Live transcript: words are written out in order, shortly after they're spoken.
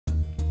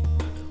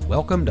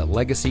Welcome to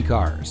Legacy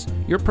Cars,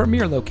 your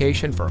premier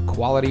location for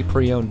quality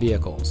pre-owned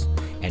vehicles.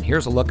 And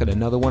here's a look at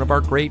another one of our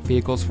great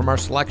vehicles from our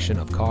selection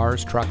of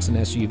cars, trucks, and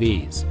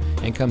SUVs,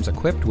 and comes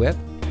equipped with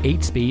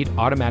 8-speed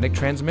automatic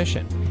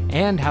transmission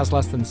and has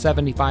less than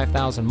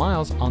 75,000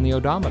 miles on the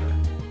odometer.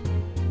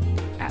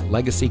 At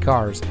Legacy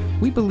Cars,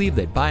 we believe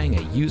that buying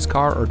a used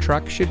car or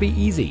truck should be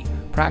easy,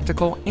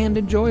 practical, and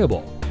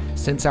enjoyable.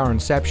 Since our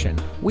inception,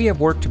 we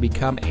have worked to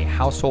become a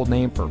household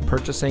name for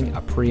purchasing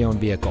a pre-owned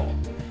vehicle.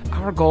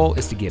 Our goal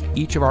is to give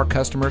each of our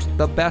customers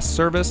the best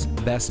service,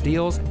 best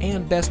deals,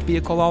 and best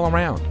vehicle all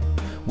around.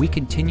 We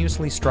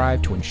continuously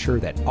strive to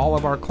ensure that all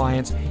of our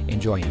clients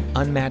enjoy an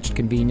unmatched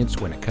convenience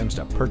when it comes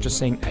to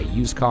purchasing a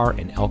used car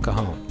in El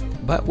Cajon.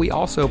 But we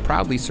also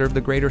proudly serve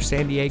the greater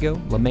San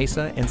Diego, La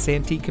Mesa, and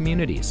Santee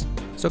communities.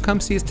 So come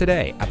see us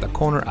today at the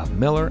corner of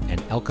Miller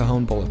and El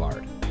Cajon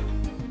Boulevard.